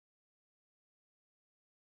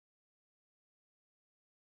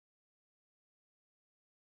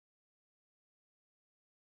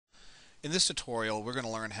In this tutorial, we're going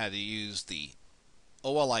to learn how to use the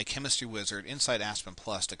OLI Chemistry Wizard inside Aspen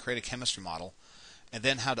Plus to create a chemistry model, and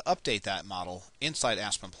then how to update that model inside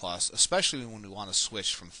Aspen Plus, especially when we want to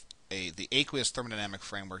switch from the aqueous thermodynamic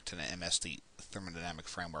framework to the MSE thermodynamic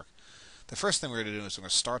framework. The first thing we're going to do is we're going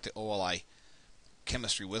to start the OLI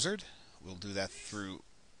Chemistry Wizard. We'll do that through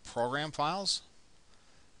Program Files,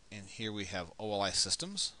 and here we have OLI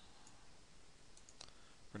Systems.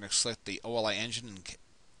 We're going to select the OLI Engine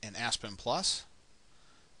and Aspen Plus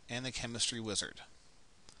and the Chemistry Wizard.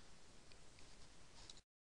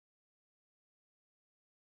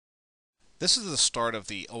 This is the start of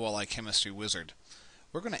the OLI Chemistry Wizard.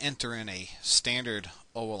 We're going to enter in a standard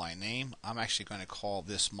OLI name. I'm actually going to call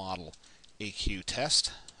this model AQ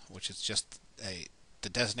Test, which is just the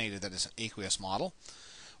designator that is an aqueous model.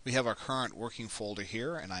 We have our current working folder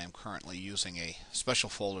here, and I am currently using a special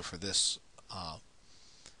folder for this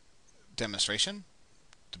demonstration.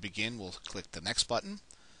 To begin, we'll click the Next button,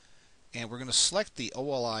 and we're going to select the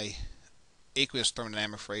OLI aqueous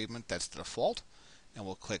thermodynamic fragment that's the default, and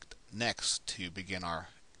we'll click Next to begin our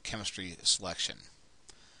chemistry selection.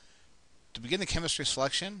 To begin the chemistry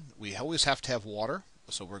selection, we always have to have water,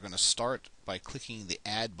 so we're going to start by clicking the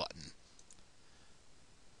Add button.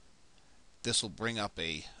 This will bring up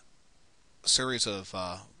a series of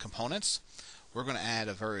components. We're going to add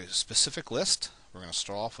a very specific list. We're going to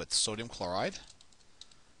start off with sodium chloride,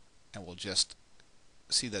 and we'll just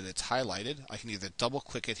see that it's highlighted. I can either double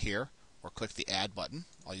click it here or click the Add button.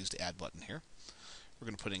 I'll use the Add button here. We're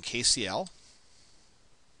going to put in KCl,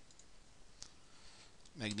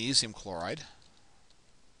 magnesium chloride,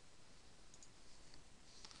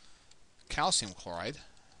 calcium chloride,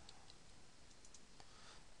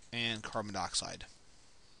 and carbon dioxide.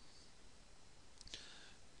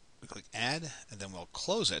 We click Add, and then we'll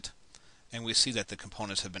close it, and we see that the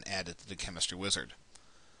components have been added to the Chemistry Wizard.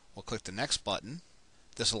 We'll click the Next button.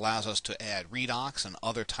 This allows us to add redox and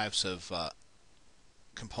other types of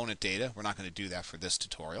component data. We're not going to do that for this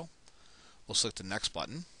tutorial. We'll select the Next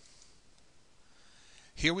button.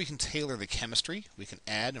 Here we can tailor the chemistry. We can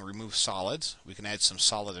add and remove solids. We can add some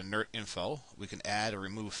solid inert info. We can add or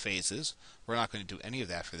remove phases. We're not going to do any of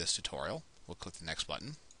that for this tutorial. We'll click the Next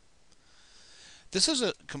button. This is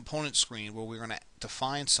a component screen where we're going to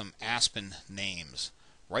define some Aspen names.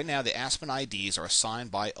 Right now the Aspen IDs are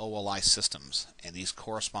assigned by OLI Systems, and these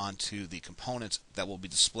correspond to the components that will be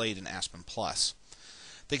displayed in Aspen Plus.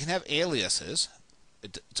 They can have aliases.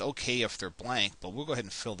 It's okay if they're blank, but we'll go ahead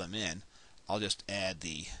and fill them in. I'll just add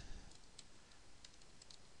the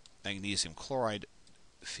magnesium chloride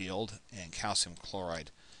field and calcium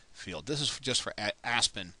chloride field. This is just for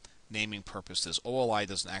Aspen naming purposes. OLI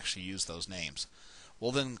doesn't actually use those names.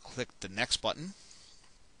 We'll then click the Next button.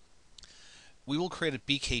 We will create a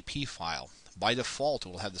BKP file. By default, it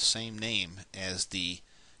will have the same name as the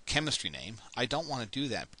chemistry name. I don't want to do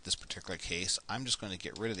that in this particular case. I'm just going to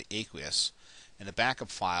get rid of the aqueous, and the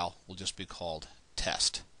backup file will just be called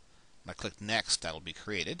test. When I click Next, that will be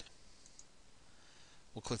created.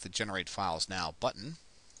 We'll click the Generate Files Now button.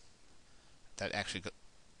 That actually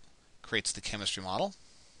creates the chemistry model.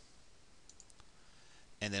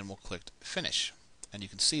 And then we'll click Finish. And you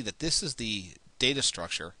can see that this is the data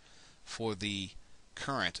structure for the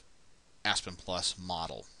current Aspen Plus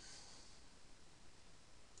model.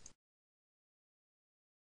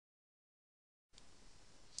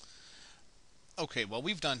 Okay, what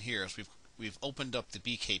we've done here is we've opened up the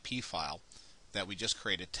BKP file that we just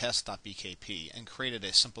created, test.bkp, and created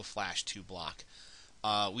a simple Flash 2 block.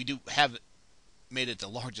 We do have made it the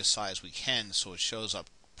largest size we can so it shows up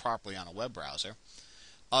properly on a web browser.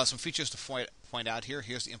 Some features to point out here.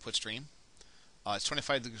 Here's the input stream. It's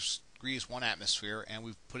 25 degrees 1 atmosphere, and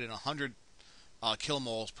we've put in 100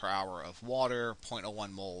 kilomoles per hour of water,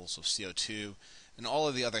 0.01 moles of CO2, and all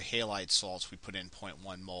of the other halide salts we put in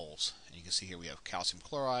 0.1 moles. And you can see here we have calcium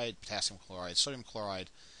chloride, potassium chloride, sodium chloride,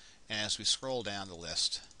 and as we scroll down the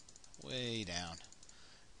list, way down,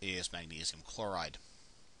 is magnesium chloride.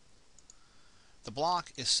 The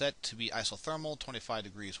block is set to be isothermal, 25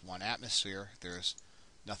 degrees 1 atmosphere. There's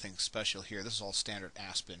nothing special here. This is all standard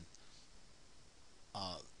Aspen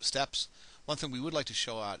steps. One thing we would like to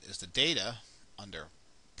show out is the data under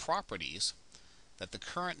Properties, that the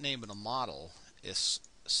current name of the model is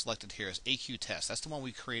selected here as AQ Test. That's the one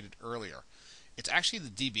we created earlier. It's actually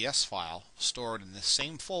the DBS file stored in the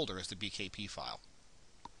same folder as the BKP file.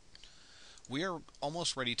 We are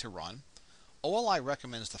almost ready to run. OLI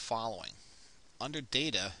recommends the following. Under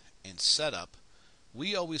Data and Setup,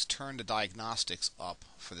 we always turn the diagnostics up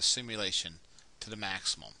for the simulation to the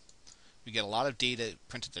maximum. We get a lot of data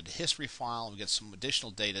printed to the history file, and we get some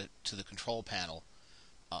additional data to the control panel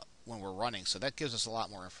when we're running, so that gives us a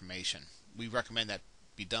lot more information. We recommend that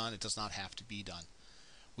be done. It does not have to be done.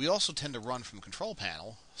 We also tend to run from the control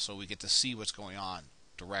panel, so we get to see what's going on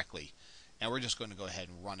directly. And we're just going to go ahead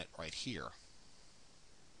and run it right here.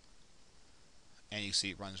 And you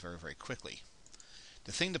see it runs very, very quickly.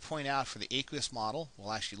 The thing to point out for the aqueous model,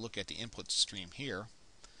 we'll actually look at the input stream here,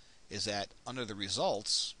 is that under the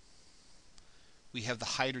results, we have the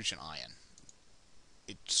hydrogen ion.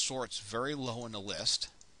 It sorts very low in the list.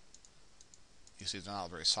 You see they're not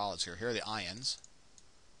very solids here. Here are the ions.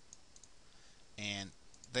 And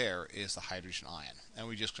there is the hydrogen ion. And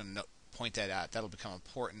we're just going to point that out. That'll become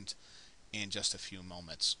important in just a few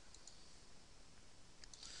moments.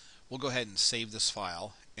 We'll go ahead and save this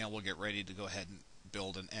file, and we'll get ready to go ahead and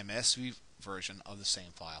build an MSE version of the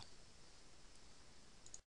same file.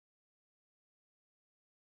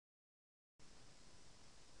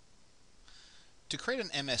 To create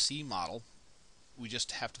an MSE model, we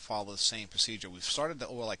just have to follow the same procedure. We've started the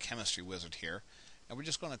OLI chemistry wizard here, and we're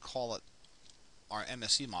just going to call it our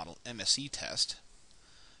MSE model MSE test,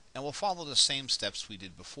 and we'll follow the same steps we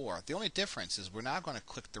did before. The only difference is we're now going to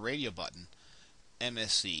click the radio button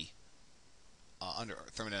MSE under our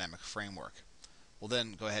thermodynamic framework. We'll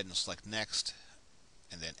then go ahead and select next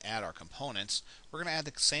and then add our components. We're going to add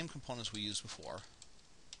the same components we used before: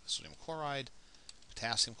 sodium chloride,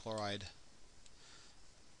 potassium chloride,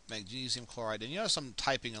 magnesium chloride, and you notice I'm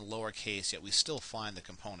typing in lowercase, yet we still find the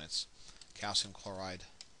components: calcium chloride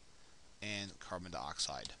and carbon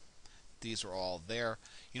dioxide. These are all there.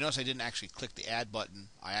 You notice I didn't actually click the add button.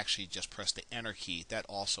 I actually just pressed the enter key. That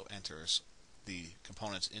also enters the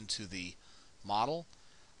components into the model.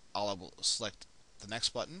 I will select the next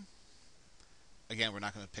button. Again, we're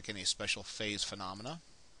not going to pick any special phase phenomena.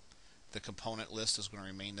 The component list is going to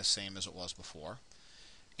remain the same as it was before.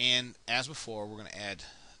 And as before, we're going to add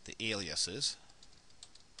the aliases.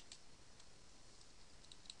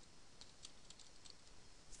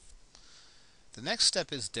 The next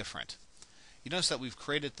step is different. You notice that we've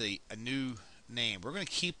created a new name. We're going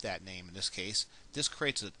to keep that name in this case. This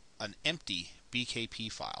creates an empty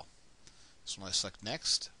BKP file. So when I select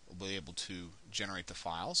next, we'll be able to generate the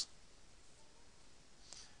files.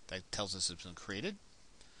 That tells us it's been created.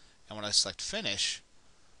 And when I select finish,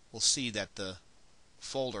 we'll see that the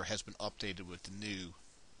folder has been updated with the new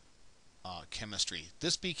chemistry.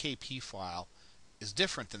 This BKP file is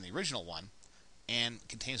different than the original one and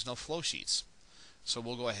contains no flow sheets. So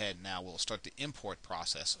we'll go ahead now, we'll start the import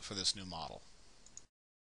process for this new model.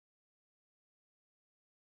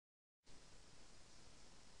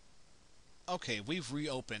 Okay, we've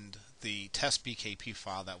reopened the test BKP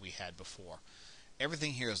file that we had before.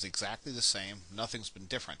 Everything here is exactly the same, nothing's been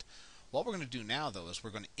different. What we're going to do now though is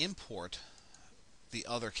we're going to import the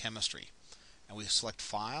other chemistry. And we select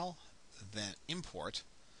File, then Import,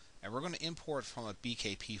 and we're going to import from a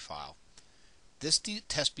BKP file. This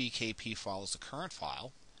test BKP file is the current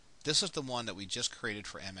file. This is the one that we just created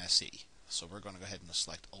for MSE. So we're going to go ahead and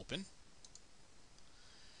select Open.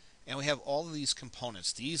 And we have all of these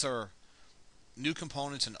components. These are new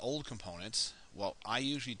components and old components. What I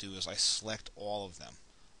usually do is I select all of them.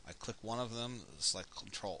 I click one of them, select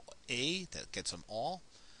Control A, that gets them all.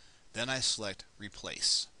 Then I select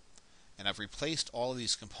Replace. And I've replaced all of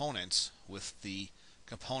these components with the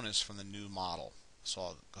components from the new model. So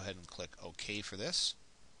I'll go ahead and click OK for this.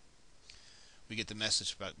 We get the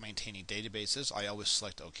message about maintaining databases. I always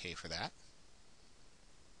select OK for that.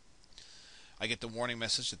 I get the warning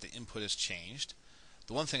message that the input has changed.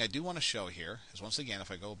 The one thing I do want to show here is, once again,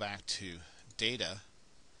 if I go back to Data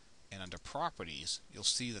and under Properties, you'll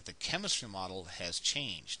see that the chemistry model has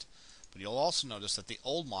changed. But you'll also notice that the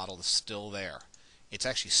old model is still there. It's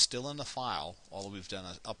actually still in the file. All we've done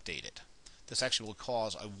is update it. This actually will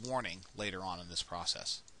cause a warning later on in this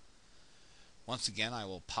process. Once again, I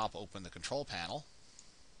will pop open the control panel,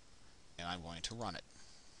 and I'm going to run it.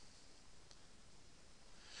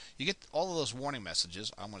 You get all of those warning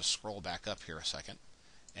messages. I'm going to scroll back up here a second,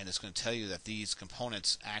 and it's going to tell you that these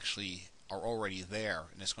components actually are already there,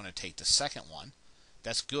 and it's going to take the second one.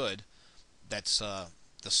 That's good. That's the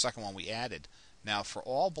second one we added. Now, for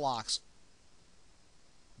all blocks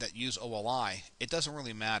that use OLI, it doesn't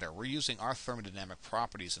really matter. We're using our thermodynamic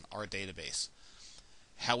properties in our database.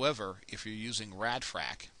 However, if you're using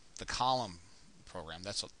RadFrac, the column program,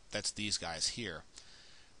 that's these guys here,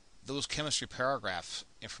 those chemistry paragraph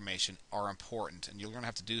information are important, and you're going to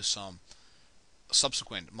have to do some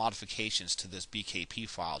subsequent modifications to this BKP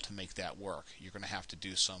file to make that work. You're going to have to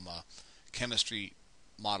do some chemistry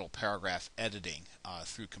model paragraph editing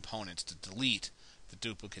through components to delete the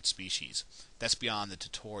duplicate species. That's beyond the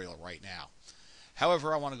tutorial right now.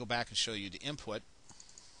 However, I want to go back and show you the input.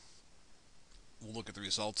 we'll look at the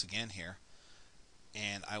results again here.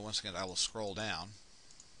 And once again, I will scroll down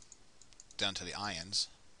to the ions.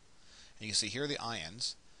 And you can see here are the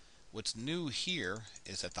ions. What's new here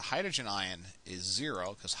is that the hydrogen ion is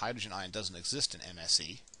 0 because hydrogen ion doesn't exist in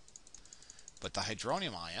MSE. But the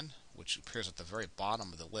hydronium ion, which appears at the very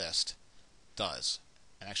bottom of the list, does,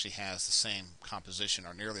 and actually has the same composition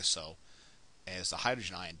or nearly so as the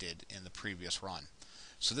hydrogen ion did in the previous run.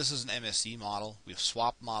 So this is an MSE model. We've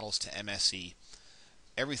swapped models to MSE.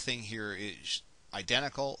 Everything here is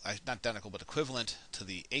identical, not identical, but equivalent to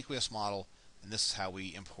the aqueous model, and this is how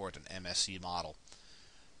we import an MSE model.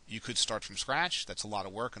 You could start from scratch. That's a lot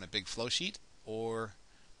of work on a big flow sheet, or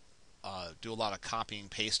do a lot of copying,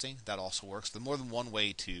 pasting. That also works. There's more than one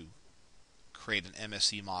way to create an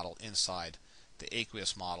MSE model inside the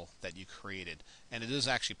aqueous model that you created, and it is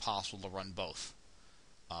actually possible to run both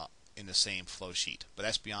in the same flow sheet, but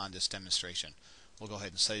that's beyond this demonstration. We'll go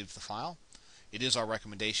ahead and save the file. It is our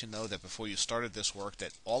recommendation, though, that before you started this work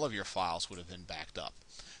that all of your files would have been backed up.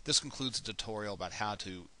 This concludes the tutorial about how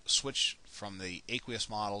to switch from the aqueous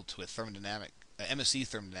model to a MSE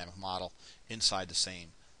thermodynamic model inside the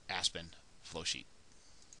same Aspen flow sheet.